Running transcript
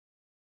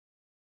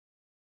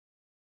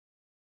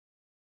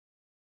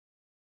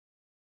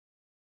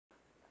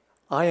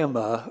I am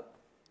a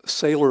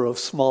sailor of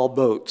small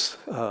boats,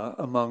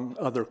 among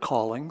other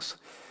callings.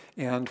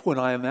 And when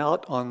I am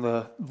out on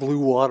the blue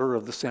water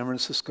of the San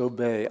Francisco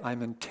Bay,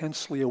 I'm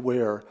intensely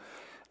aware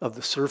of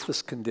the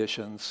surface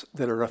conditions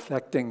that are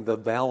affecting the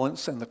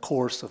balance and the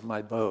course of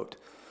my boat.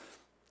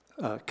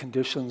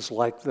 Conditions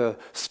like the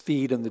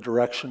speed and the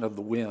direction of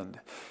the wind,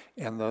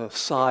 and the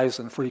size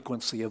and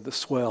frequency of the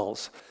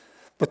swells.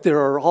 But there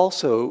are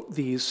also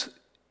these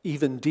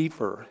even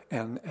deeper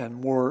and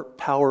more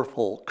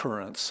powerful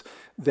currents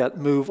that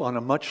move on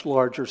a much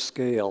larger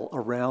scale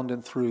around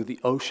and through the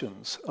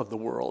oceans of the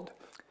world.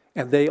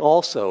 And they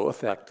also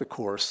affect the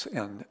course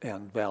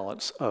and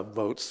balance of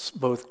boats,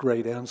 both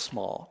great and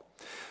small.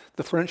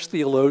 The French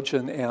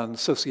theologian and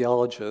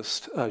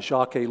sociologist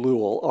Jacques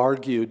Ellul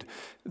argued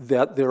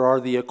that there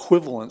are the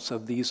equivalents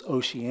of these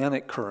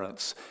oceanic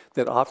currents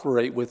that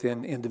operate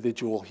within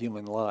individual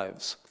human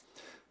lives.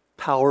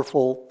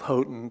 Powerful,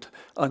 potent,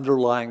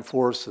 underlying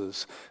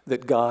forces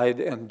that guide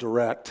and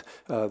direct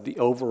the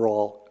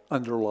overall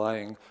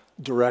underlying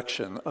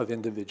direction of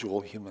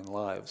individual human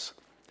lives.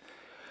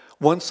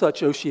 One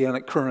such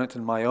oceanic current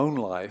in my own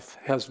life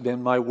has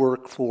been my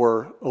work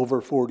for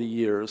over 40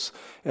 years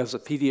as a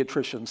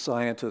pediatrician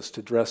scientist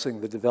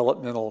addressing the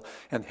developmental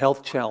and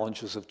health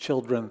challenges of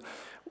children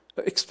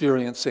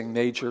experiencing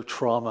major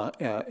trauma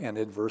and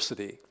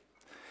adversity.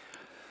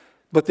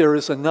 But there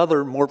is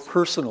another more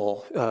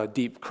personal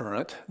deep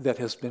current that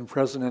has been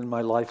present in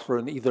my life for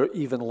an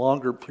even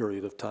longer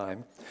period of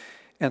time,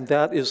 and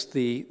that is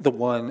the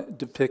one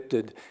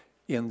depicted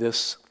in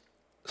this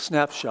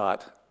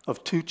snapshot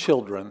of two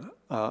children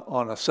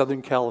on a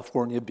Southern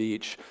California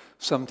beach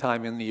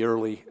sometime in the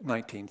early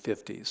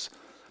 1950s.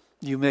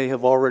 You may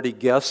have already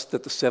guessed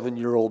that the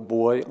 7-year-old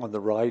boy on the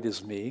right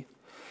is me,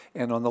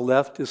 and on the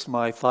left is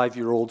my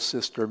 5-year-old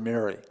sister,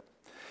 Mary.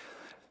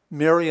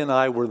 Mary and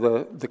I were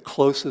the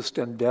closest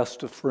and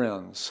best of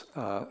friends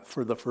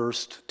for the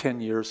first 10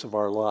 years of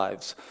our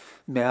lives,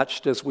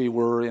 matched as we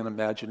were in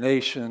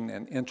imagination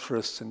and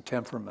interests and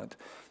temperament.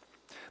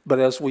 But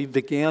as we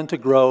began to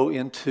grow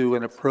into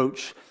and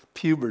approach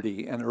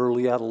puberty and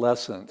early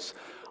adolescence,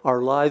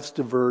 our lives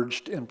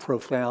diverged in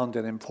profound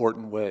and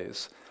important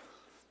ways.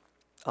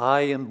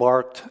 I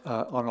embarked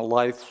on a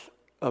life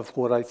of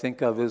what I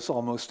think of as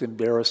almost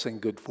embarrassing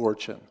good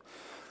fortune,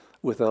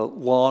 with a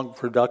long,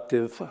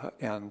 productive,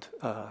 and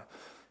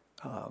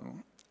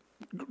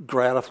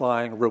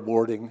gratifying,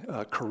 rewarding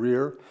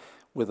career,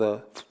 with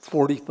a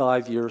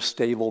 45-year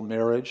stable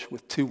marriage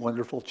with 2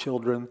 wonderful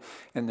children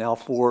and now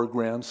 4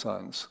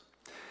 grandsons.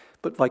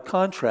 But by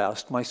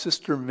contrast, my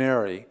sister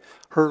Mary,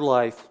 her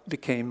life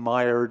became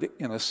mired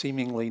in a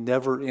seemingly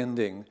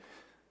never-ending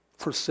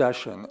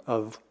procession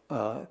of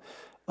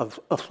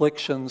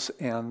afflictions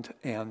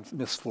and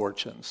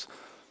misfortunes.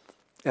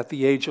 At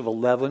the age of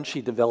 11,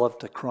 she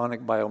developed a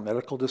chronic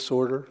biomedical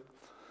disorder.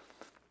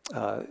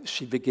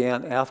 She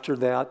began after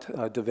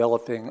that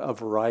developing a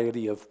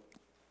variety of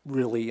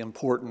really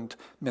important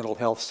mental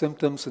health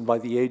symptoms, and by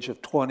the age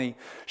of 20,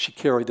 she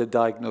carried a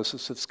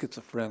diagnosis of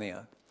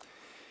schizophrenia.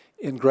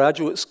 In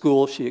graduate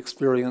school, she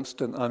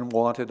experienced an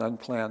unwanted,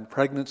 unplanned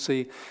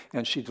pregnancy,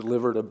 and she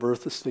delivered a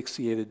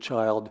birth-asphyxiated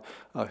child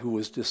who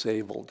was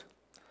disabled.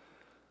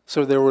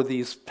 So there were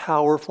these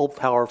powerful,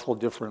 powerful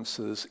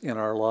differences in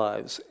our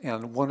lives.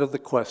 And one of the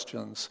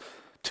questions,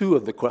 2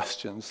 of the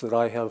questions that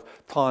I have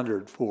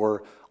pondered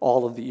for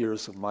all of the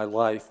years of my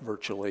life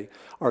virtually,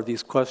 are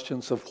these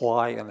questions of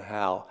why and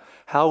how.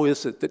 How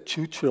is it that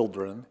 2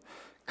 children,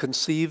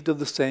 conceived of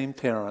the same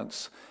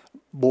parents,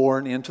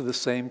 born into the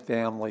same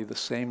family, the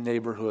same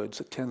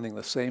neighborhoods, attending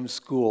the same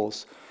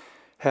schools,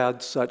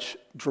 had such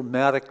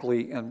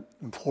dramatically and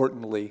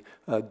importantly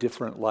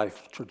different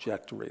life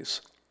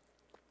trajectories?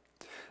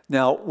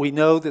 Now, we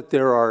know that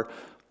there are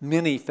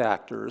many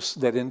factors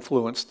that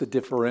influence the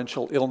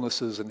differential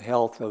illnesses and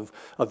health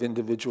of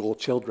individual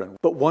children.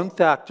 But one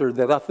factor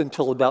that up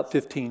until about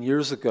 15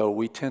 years ago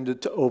we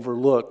tended to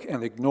overlook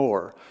and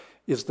ignore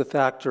is the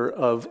factor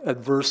of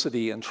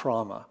adversity and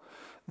trauma.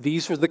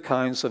 These are the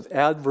kinds of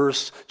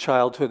adverse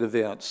childhood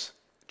events,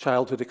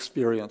 childhood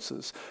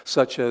experiences,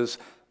 such as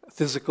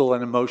physical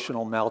and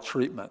emotional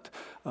maltreatment,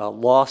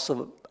 loss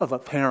of a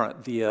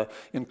parent via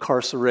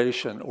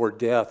incarceration or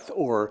death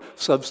or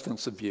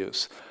substance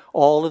abuse.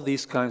 All of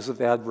these kinds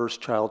of adverse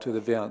childhood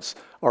events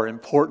are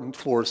important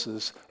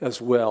forces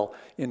as well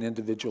in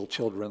individual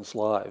children's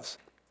lives.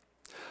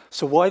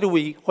 So why do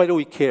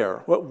we care?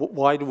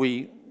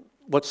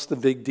 What's the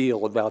big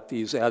deal about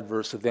these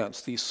adverse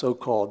events, these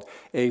so-called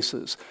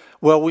ACEs?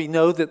 Well, we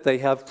know that they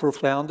have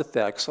profound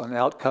effects on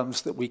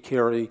outcomes that we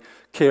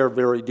care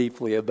very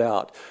deeply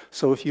about.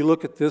 So if you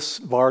look at this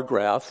bar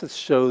graph, it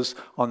shows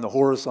on the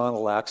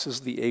horizontal axis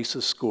the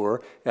ACEs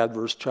score,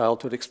 adverse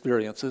childhood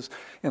experiences,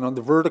 and on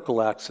the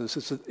vertical axis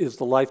is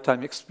the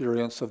lifetime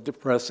experience of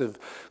depressive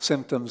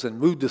symptoms and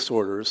mood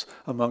disorders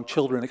among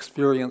children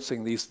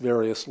experiencing these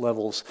various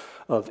levels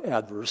of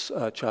adverse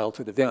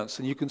childhood events.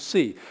 And you can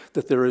see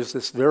that there is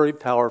this very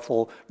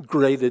powerful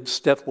graded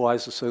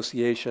stepwise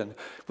association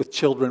with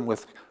children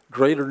with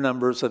greater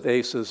numbers of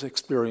ACEs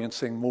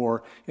experiencing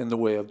more in the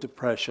way of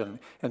depression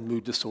and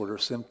mood disorder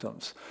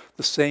symptoms.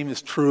 The same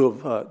is true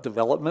of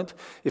development.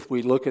 If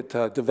we look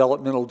at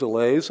developmental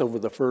delays over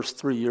the first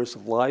 3 years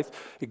of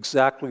life,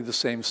 exactly the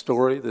same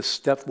story, this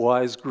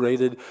stepwise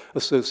graded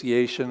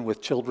association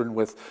with children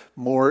with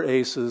more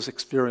ACEs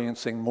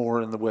experiencing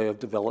more in the way of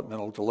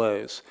developmental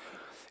delays.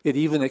 It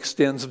even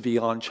extends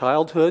beyond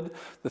childhood.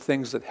 The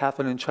things that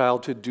happen in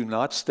childhood do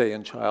not stay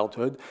in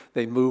childhood.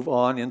 They move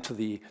on into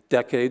the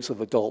decades of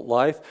adult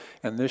life,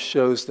 and this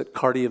shows that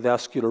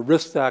cardiovascular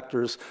risk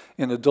factors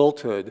in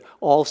adulthood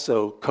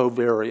also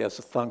co-vary as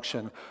a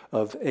function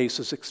of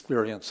ACEs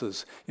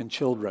experiences in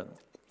children.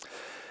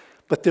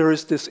 But there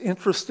is this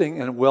interesting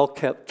and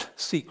well-kept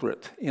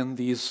secret in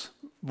these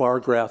bar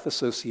graph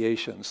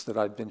associations that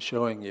I've been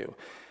showing you.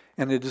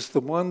 And it is the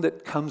one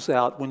that comes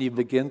out when you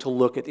begin to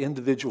look at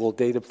individual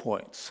data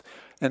points.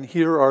 And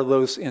here are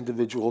those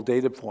individual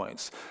data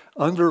points.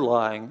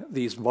 Underlying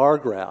these bar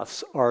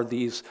graphs are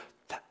this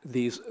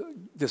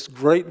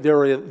great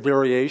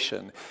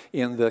variation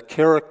in the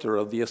character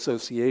of the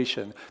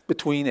association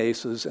between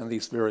ACEs and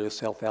these various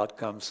health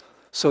outcomes.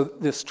 So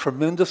this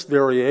tremendous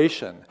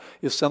variation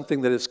is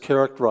something that has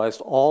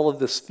characterized all of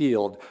this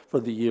field for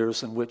the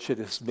years in which it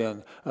has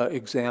been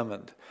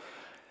examined.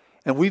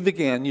 And we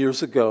began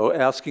years ago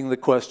asking the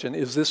question,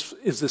 is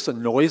this a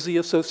noisy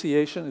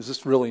association? Is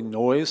this really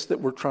noise that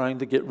we're trying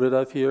to get rid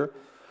of here?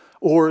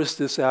 Or is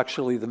this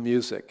actually the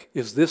music?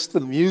 Is this the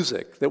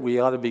music that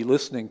we ought to be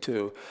listening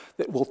to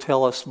that will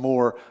tell us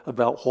more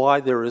about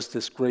why there is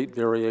this great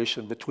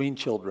variation between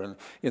children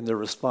in their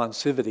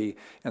responsivity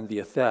and the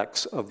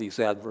effects of these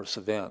adverse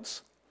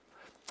events?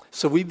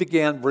 So we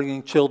began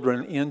bringing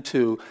children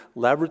into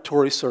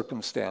laboratory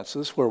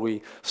circumstances where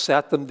we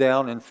sat them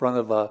down in front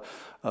of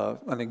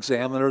an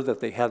examiner that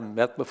they hadn't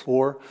met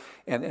before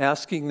and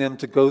asking them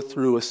to go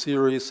through a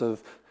series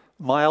of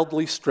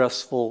mildly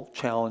stressful,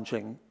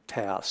 challenging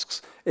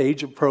tasks,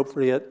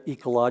 age-appropriate,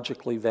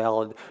 ecologically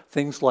valid,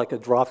 things like a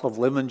drop of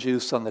lemon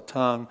juice on the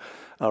tongue,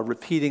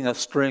 repeating a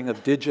string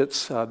of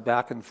digits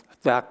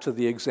back to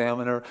the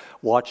examiner,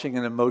 watching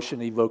an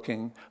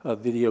emotion-evoking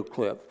video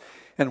clip.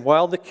 And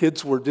while the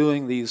kids were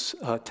doing these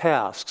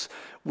tasks,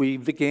 we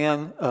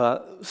began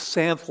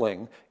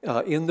sampling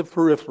in the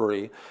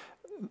periphery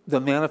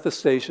the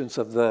manifestations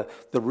of the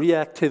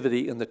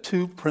reactivity in the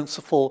two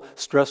principal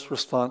stress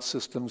response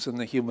systems in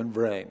the human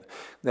brain.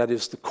 That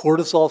is the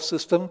cortisol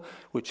system,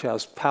 which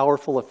has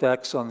powerful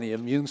effects on the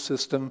immune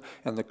system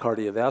and the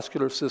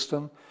cardiovascular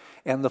system,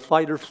 and the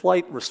fight or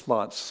flight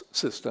response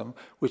system,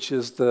 which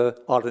is the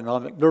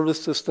autonomic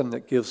nervous system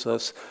that gives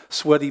us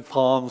sweaty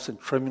palms and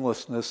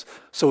tremulousness.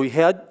 So we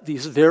had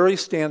these very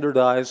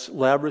standardized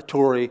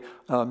laboratory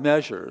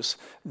measures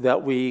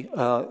that we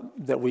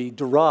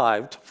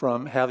derived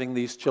from having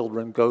these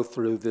children go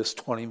through this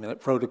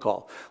 20-minute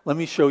protocol. Let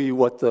me show you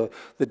what the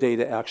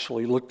data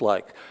actually looked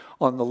like.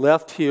 On the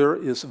left here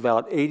is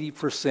about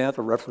 80%,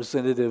 a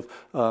representative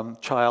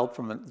child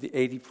from the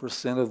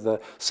 80% of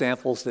the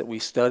samples that we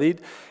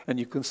studied. And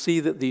you can see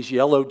that these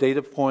yellow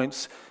data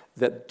points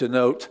that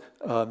denote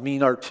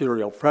mean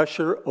arterial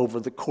pressure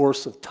over the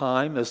course of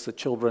time as the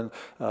children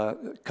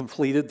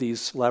completed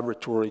these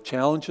laboratory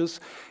challenges.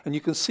 And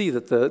you can see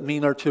that the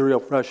mean arterial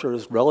pressure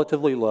is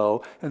relatively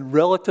low and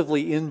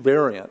relatively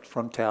invariant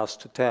from task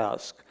to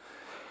task.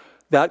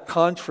 That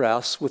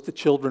contrasts with the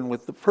children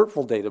with the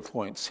purple data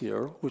points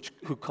here,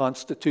 who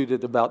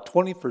constituted about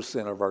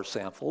 20% of our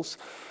samples,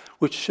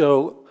 which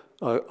show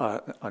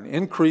an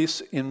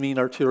increase in mean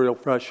arterial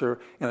pressure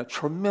and a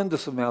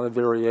tremendous amount of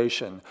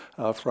variation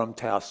from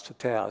task to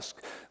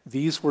task.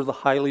 These were the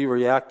highly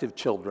reactive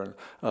children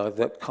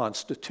that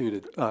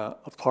constituted a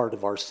part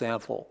of our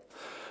sample.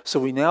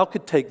 So we now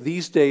could take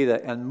these data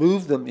and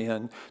move them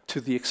in to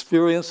the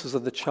experiences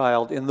of the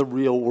child in the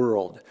real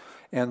world.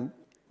 And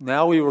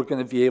now we were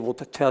going to be able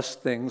to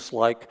test things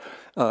like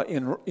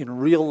in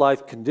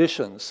real-life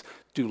conditions,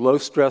 do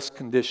low-stress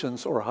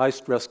conditions or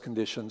high-stress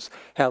conditions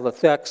have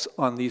effects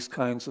on these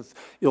kinds of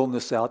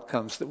illness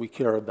outcomes that we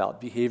care about,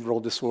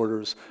 behavioral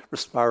disorders,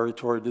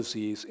 respiratory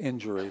disease,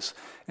 injuries,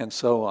 and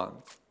so on.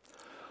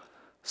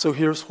 So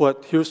here's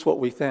what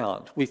we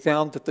found. We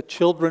found that the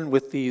children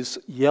with these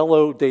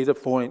yellow data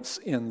points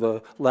in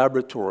the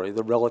laboratory,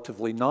 the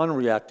relatively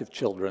non-reactive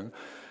children,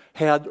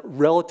 had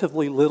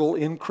relatively little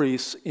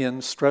increase in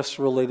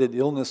stress-related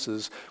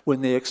illnesses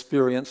when they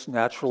experienced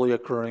naturally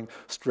occurring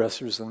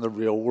stressors in the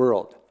real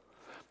world.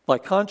 By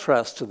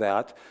contrast to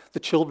that, the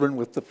children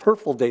with the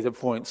purple data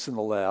points in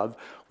the lab,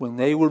 when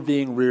they were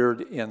being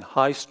reared in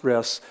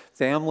high-stress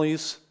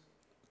families,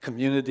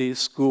 communities,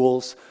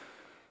 schools,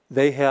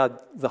 they had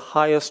the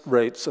highest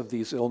rates of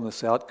these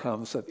illness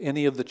outcomes of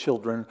any of the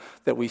children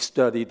that we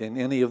studied in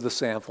any of the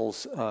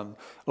samples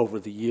over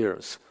the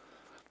years.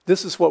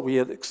 This is what we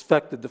had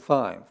expected to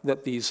find,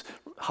 that these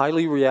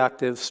highly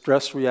reactive,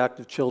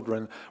 stress-reactive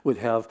children would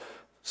have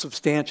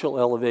substantial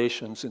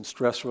elevations in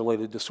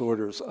stress-related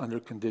disorders under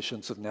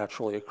conditions of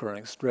naturally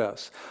occurring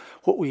stress.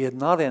 What we had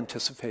not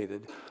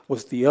anticipated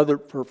was the other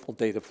purple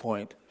data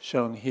point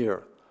shown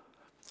here.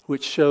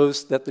 which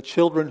shows that the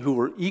children who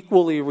were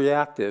equally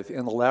reactive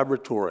in the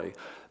laboratory,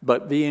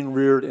 but being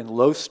reared in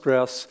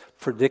low-stress,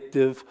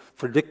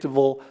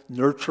 predictable,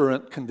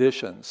 nurturant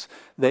conditions,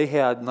 they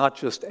had not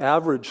just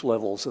average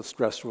levels of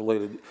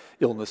stress-related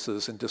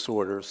illnesses and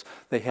disorders,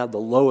 they had the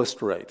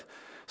lowest rate.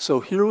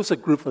 So here was a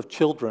group of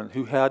children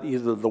who had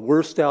either the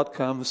worst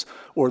outcomes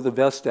or the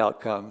best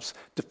outcomes,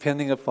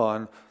 depending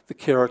upon the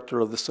character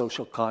of the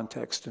social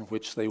context in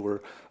which they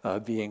were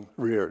being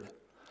reared.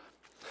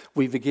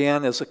 We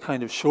began as a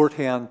kind of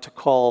shorthand to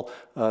call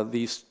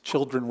these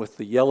children with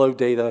the yellow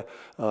data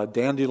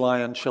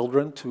dandelion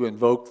children, to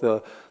invoke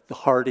the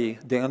hardy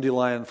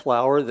dandelion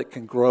flower that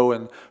can grow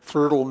in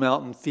fertile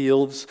mountain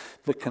fields,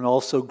 but can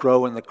also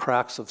grow in the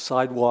cracks of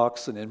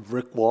sidewalks and in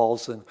brick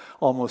walls and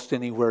almost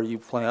anywhere you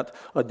plant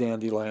a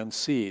dandelion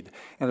seed.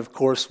 And of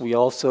course, we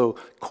also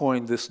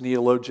coined this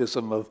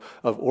neologism of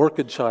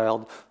orchid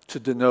child to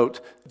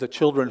denote the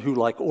children who,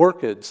 like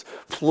orchids,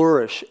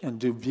 flourish and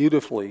do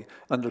beautifully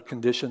under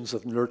conditions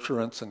of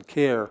nurturance and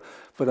care,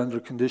 but under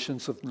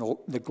conditions of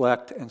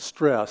neglect and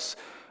stress,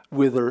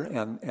 wither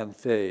and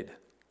fade.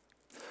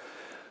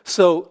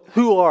 So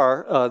who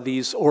are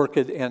these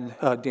orchid and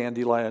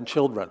dandelion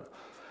children?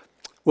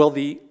 Well,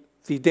 the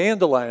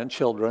dandelion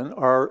children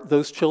are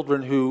those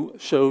children who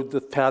showed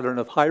the pattern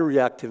of high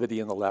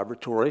reactivity in the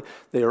laboratory.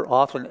 They are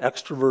often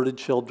extroverted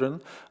children,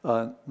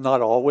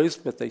 not always,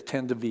 but they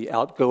tend to be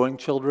outgoing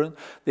children.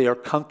 They are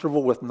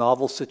comfortable with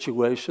novel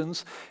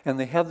situations, and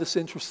they have this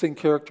interesting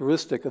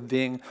characteristic of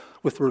being,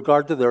 with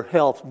regard to their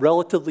health,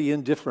 relatively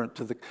indifferent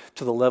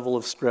to the level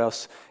of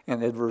stress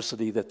and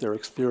adversity that they're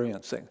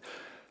experiencing.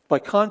 By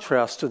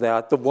contrast to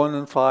that, the 1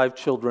 in 5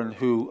 children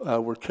who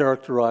were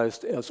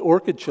characterized as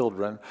orchid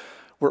children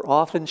were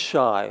often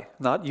shy,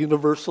 not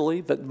universally,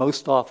 but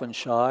most often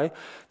shy.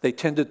 They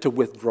tended to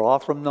withdraw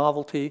from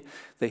novelty.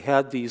 They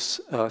had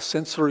these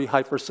sensory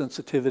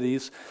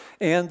hypersensitivities,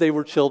 and they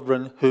were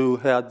children who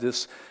had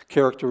this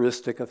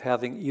characteristic of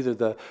having either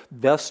the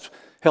best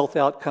health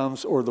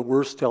outcomes or the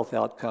worst health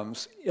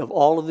outcomes of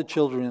all of the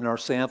children in our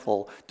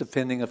sample,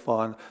 depending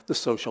upon the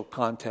social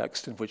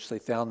context in which they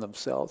found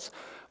themselves.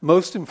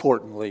 Most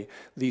importantly,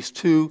 these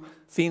two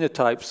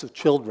phenotypes of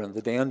children,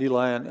 the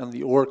dandelion and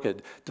the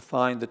orchid,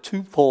 define the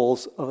two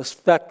poles of a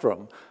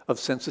spectrum of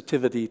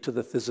sensitivity to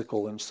the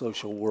physical and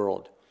social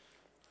world.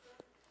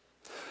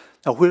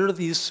 Now, where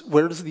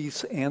does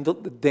these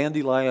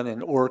dandelion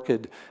and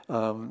orchid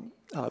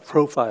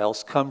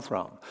profiles come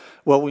from?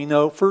 Well, we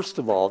know, first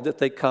of all, that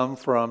they come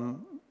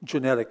from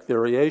genetic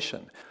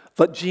variation.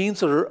 But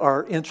genes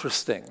are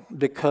interesting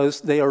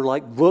because they are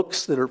like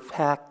books that are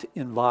packed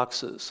in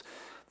boxes.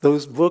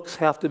 Those books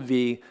have to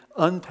be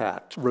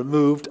unpacked,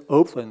 removed,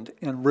 opened,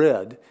 and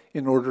read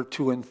in order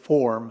to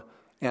inform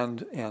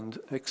and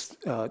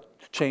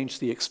change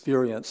the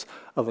experience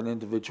of an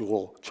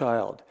individual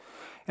child.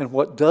 And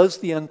what does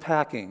the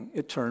unpacking,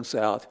 it turns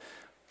out,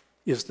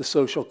 is the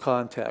social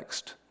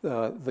context,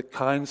 the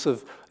kinds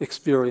of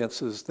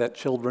experiences that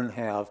children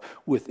have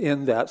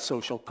within that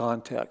social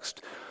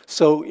context.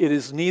 So it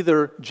is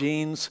neither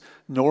genes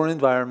nor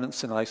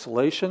environments in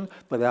isolation,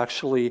 but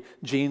actually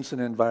genes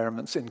and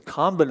environments in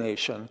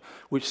combination,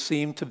 which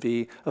seem to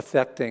be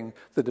affecting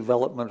the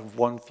development of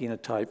one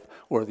phenotype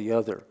or the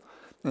other.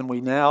 And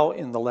we now,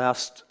 in the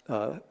last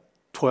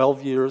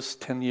 12 years,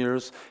 10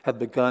 years, have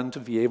begun to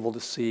be able to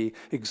see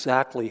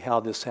exactly how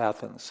this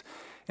happens.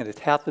 And it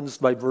happens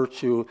by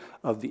virtue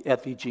of the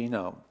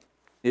epigenome.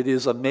 It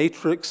is a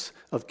matrix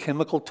of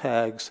chemical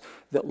tags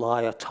that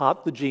lie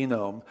atop the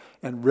genome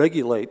and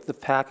regulate the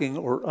packing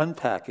or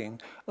unpacking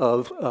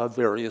of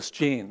various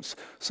genes.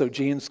 So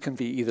genes can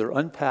be either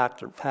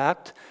unpacked or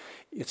packed.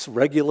 It's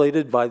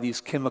regulated by these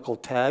chemical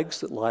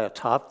tags that lie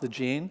atop the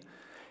gene.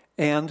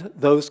 And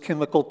those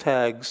chemical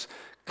tags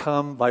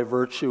come by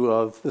virtue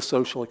of the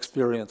social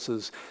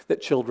experiences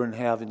that children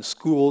have in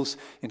schools,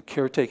 in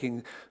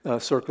caretaking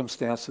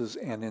circumstances,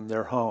 and in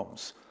their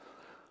homes.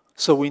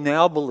 So we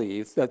now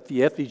believe that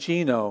the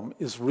epigenome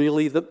is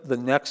really the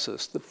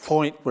nexus, the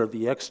point where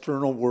the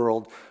external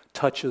world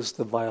touches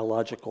the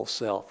biological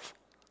self.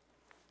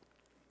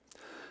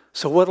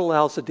 So what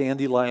allows a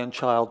dandelion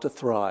child to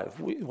thrive?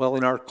 Well,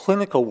 in our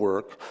clinical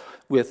work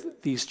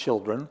with these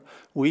children,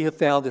 we have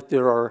found that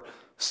there are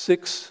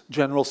 6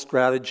 general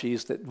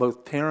strategies that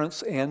both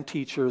parents and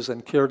teachers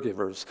and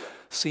caregivers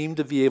seem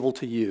to be able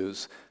to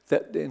use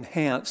that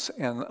enhance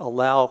and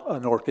allow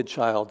an orchid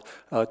child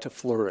to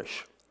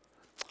flourish.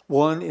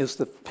 One is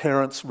the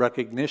parent's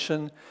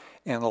recognition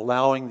and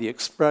allowing the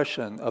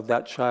expression of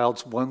that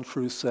child's one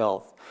true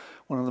self.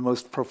 One of the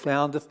most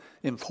profound,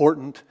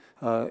 important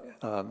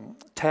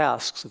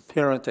tasks of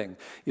parenting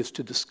is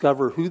to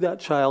discover who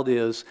that child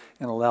is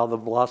and allow the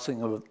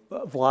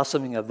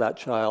blossoming of that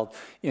child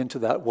into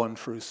that one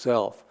true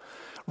self.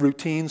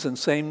 Routines and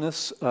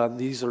sameness,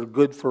 these are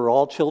good for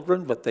all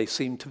children, but they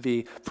seem to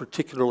be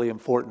particularly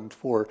important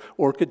for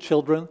orchid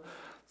children.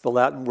 The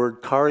Latin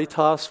word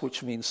caritas,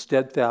 which means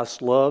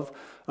steadfast love,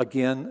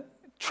 again,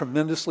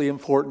 tremendously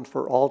important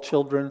for all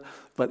children,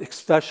 but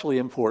especially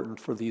important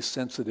for these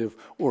sensitive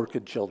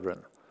orchid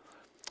children.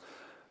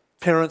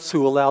 Parents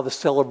who allow the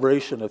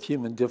celebration of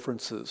human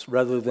differences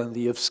rather than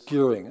the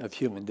obscuring of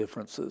human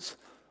differences.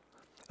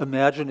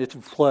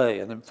 Imaginative play,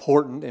 an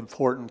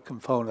important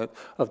component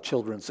of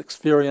children's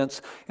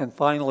experience. And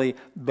finally,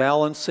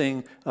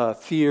 balancing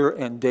fear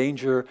and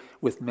danger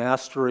with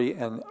mastery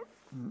and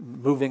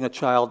moving a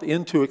child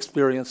into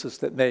experiences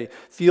that may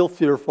feel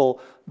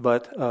fearful,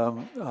 but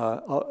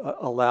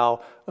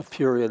allow a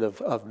period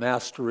of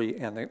mastery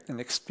and an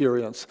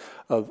experience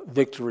of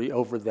victory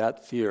over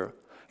that fear.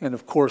 And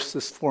of course,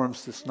 this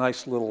forms this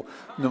nice little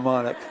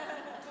mnemonic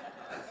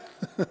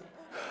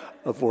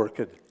of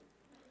Orchid.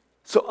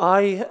 So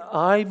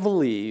I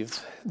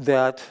believe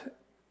that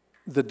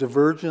the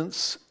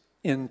divergence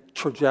in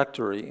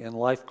trajectory, in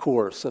life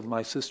course of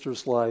my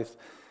sister's life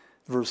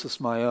versus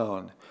my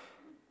own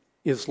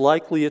is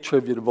likely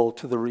attributable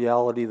to the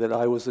reality that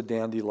I was a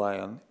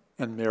dandelion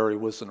and Mary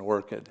was an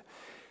orchid.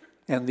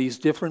 And these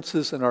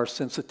differences in our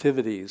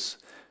sensitivities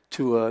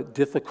to a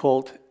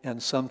difficult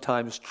and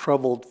sometimes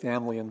troubled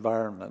family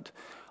environment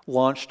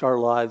launched our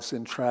lives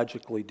in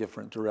tragically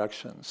different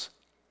directions.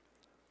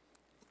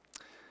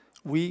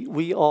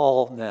 We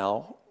all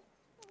now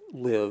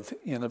live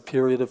in a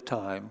period of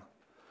time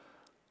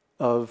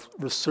of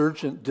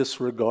resurgent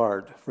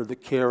disregard for the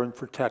care and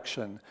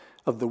protection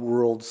of the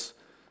world's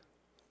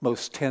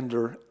most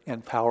tender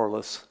and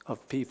powerless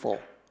of people.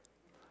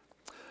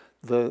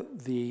 The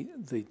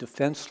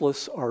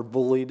defenseless are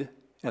bullied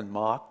and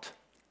mocked.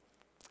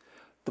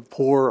 The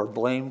poor are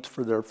blamed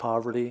for their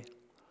poverty.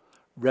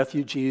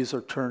 Refugees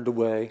are turned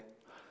away.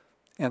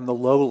 And the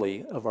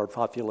lowly of our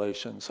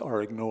populations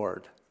are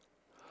ignored.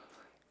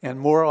 And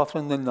more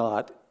often than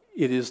not,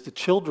 it is the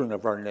children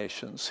of our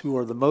nations who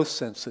are the most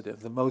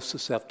sensitive, the most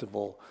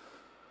susceptible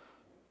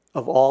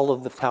of all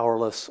of the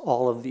powerless,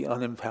 all of the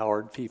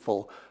unempowered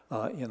people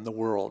in the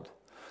world.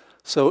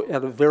 So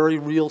at a very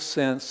real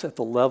sense, at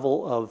the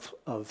level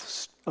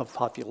of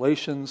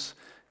populations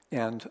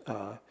and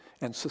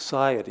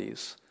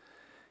societies,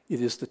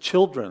 it is the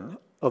children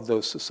of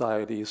those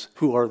societies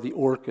who are the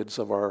orchids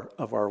of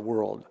our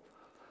world.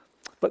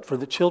 But for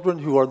the children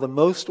who are the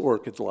most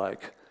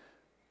orchid-like,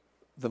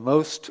 the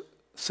most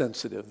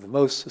sensitive, the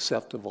most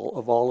susceptible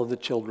of all of the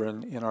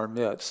children in our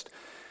midst,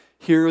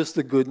 here is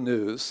the good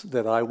news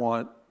that I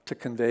want to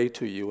convey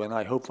to you, and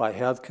I hope I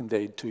have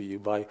conveyed to you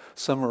by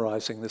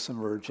summarizing this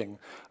emerging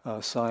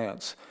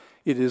science.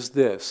 It is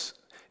this.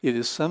 It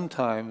is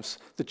sometimes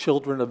the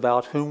children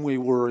about whom we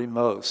worry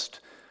most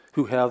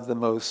who have the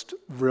most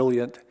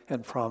brilliant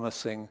and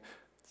promising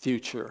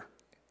future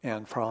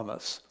and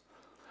promise.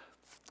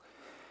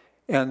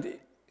 And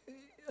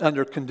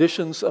under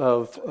conditions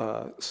of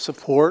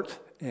support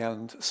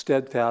and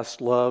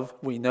steadfast love,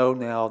 we know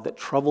now that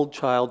troubled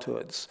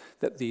childhoods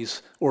that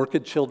these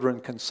orchid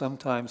children can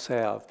sometimes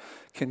have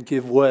can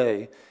give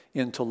way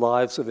into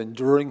lives of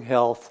enduring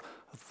health,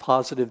 of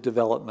positive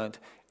development,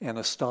 and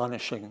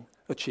astonishing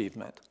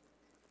achievement.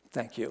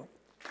 Thank you.